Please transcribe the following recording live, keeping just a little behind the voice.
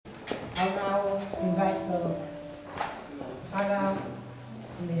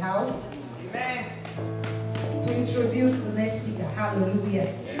the house. Amen. To introduce the next speaker.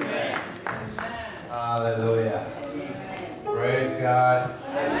 Hallelujah. Amen. Hallelujah. Amen. Praise God.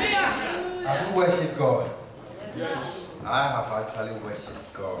 Hallelujah. Have you worshipped God? Yes. I have actually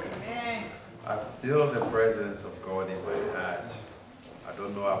worshipped God. Amen. I feel the presence of God in my heart. I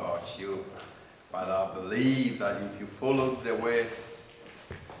don't know about you, but I believe that if you follow the words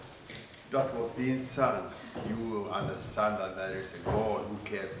that was being sung, you will understand that there is a God who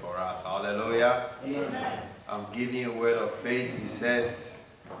cares for us. Hallelujah. Amen. I'm giving you a word of faith. He says,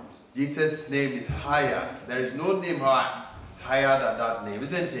 Jesus' name is higher. There is no name higher than that name,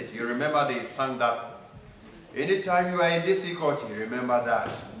 isn't it? You remember they sang that. Anytime you are in difficulty, remember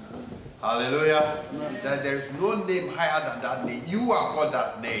that. Hallelujah. That there is no name higher than that name. You are called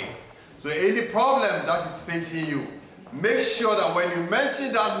that name. So any problem that is facing you, make sure that when you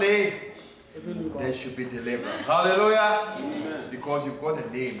mention that name, there should be deliverance. Hallelujah. Amen. Because you've got a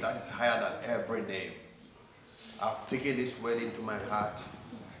name that is higher than every name. I've taken this word into my heart.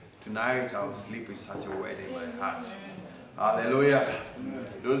 Tonight I will sleep with such a word in my heart. Hallelujah.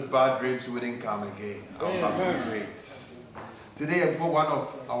 Those bad dreams wouldn't come again. I will have good dreams. Today one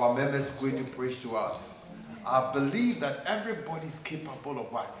of our members is going to preach to us. I believe that everybody is capable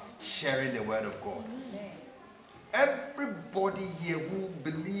of what? Sharing the word of God. Everybody here who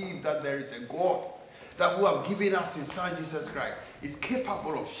believes that there is a God, that who have given us his son Jesus Christ, is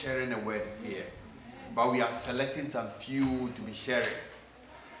capable of sharing the word here. But we are selecting some few to be sharing.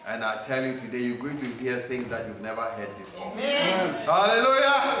 And I tell you today, you're going to hear things that you've never heard before. Amen.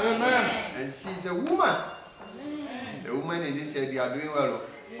 Hallelujah. Amen. And she's a woman. Amen. The women in this area, they are doing well.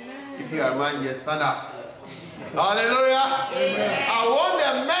 Amen. If you are a man, yes, stand up. Hallelujah. Amen. I want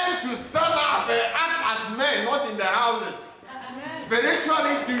the men to stand up and act as men, not in the houses. Amen.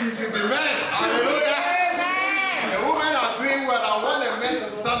 Spiritually too, you should be men. Hallelujah. Amen. The women are doing well. I want the men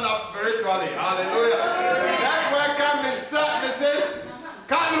to stand up spiritually. Hallelujah. Amen. Let's welcome Mr. Mrs.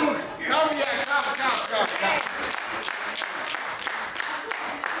 Kalu. Come here. Come.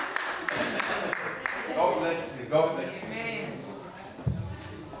 God bless you. God bless you.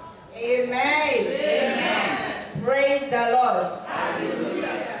 Amen. Amen. Praise the Lord.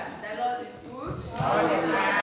 Hallelujah. The Lord is good. All the time.